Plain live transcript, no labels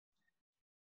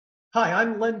Hi,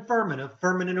 I'm Len Ferman of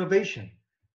Ferman Innovation.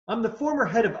 I'm the former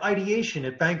head of ideation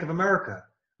at Bank of America.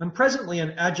 I'm presently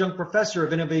an adjunct professor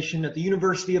of innovation at the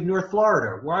University of North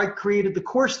Florida, where I created the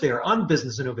course there on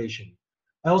business innovation.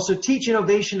 I also teach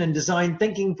innovation and design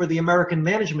thinking for the American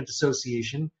Management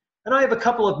Association, and I have a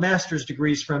couple of master's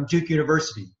degrees from Duke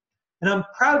University. And I'm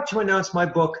proud to announce my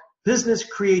book, Business,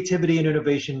 Creativity, and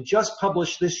Innovation, just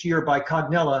published this year by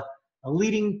Cognella, a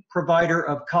leading provider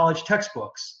of college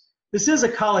textbooks. This is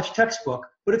a college textbook,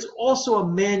 but it's also a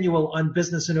manual on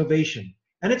business innovation,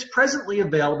 and it's presently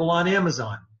available on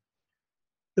Amazon.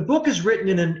 The book is written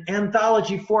in an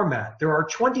anthology format. There are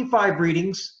 25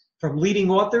 readings from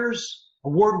leading authors,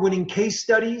 award-winning case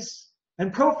studies,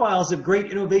 and profiles of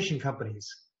great innovation companies.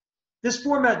 This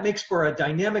format makes for a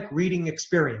dynamic reading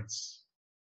experience.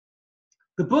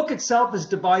 The book itself is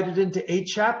divided into 8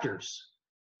 chapters.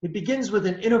 It begins with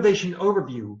an innovation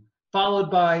overview,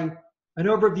 followed by an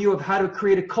overview of how to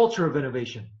create a culture of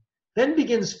innovation. Then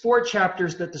begins 4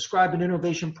 chapters that describe an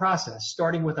innovation process,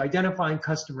 starting with identifying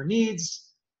customer needs,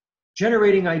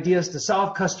 generating ideas to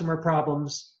solve customer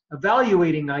problems,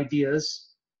 evaluating ideas,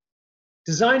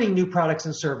 designing new products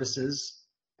and services,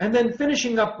 and then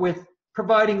finishing up with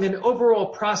providing an overall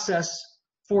process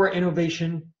for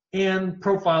innovation and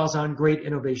profiles on great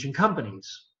innovation companies.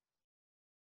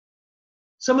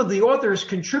 Some of the authors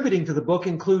contributing to the book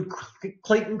include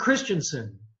Clayton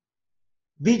Christensen,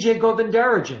 Vijay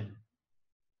Govindarajan,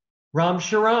 Ram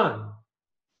Charan,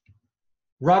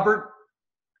 Robert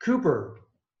Cooper,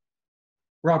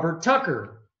 Robert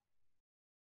Tucker,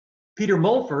 Peter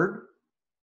Mulford,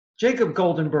 Jacob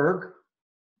Goldenberg,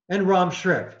 and Ram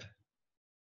Shrift.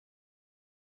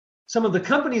 Some of the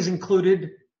companies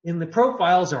included in the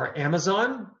profiles are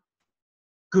Amazon,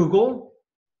 Google,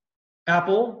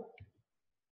 Apple,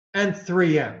 and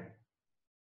 3M.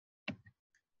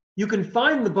 You can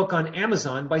find the book on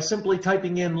Amazon by simply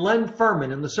typing in Len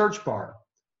Ferman in the search bar.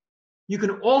 You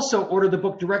can also order the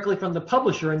book directly from the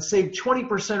publisher and save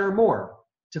 20% or more.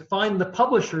 To find the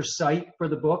publisher's site for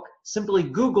the book, simply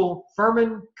Google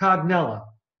Ferman Cognella.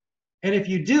 And if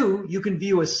you do, you can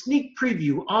view a sneak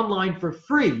preview online for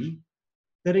free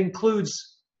that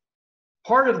includes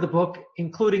part of the book,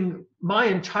 including my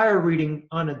entire reading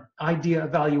on an idea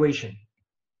evaluation.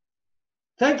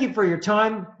 Thank you for your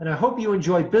time, and I hope you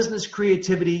enjoy business,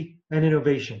 creativity, and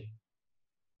innovation.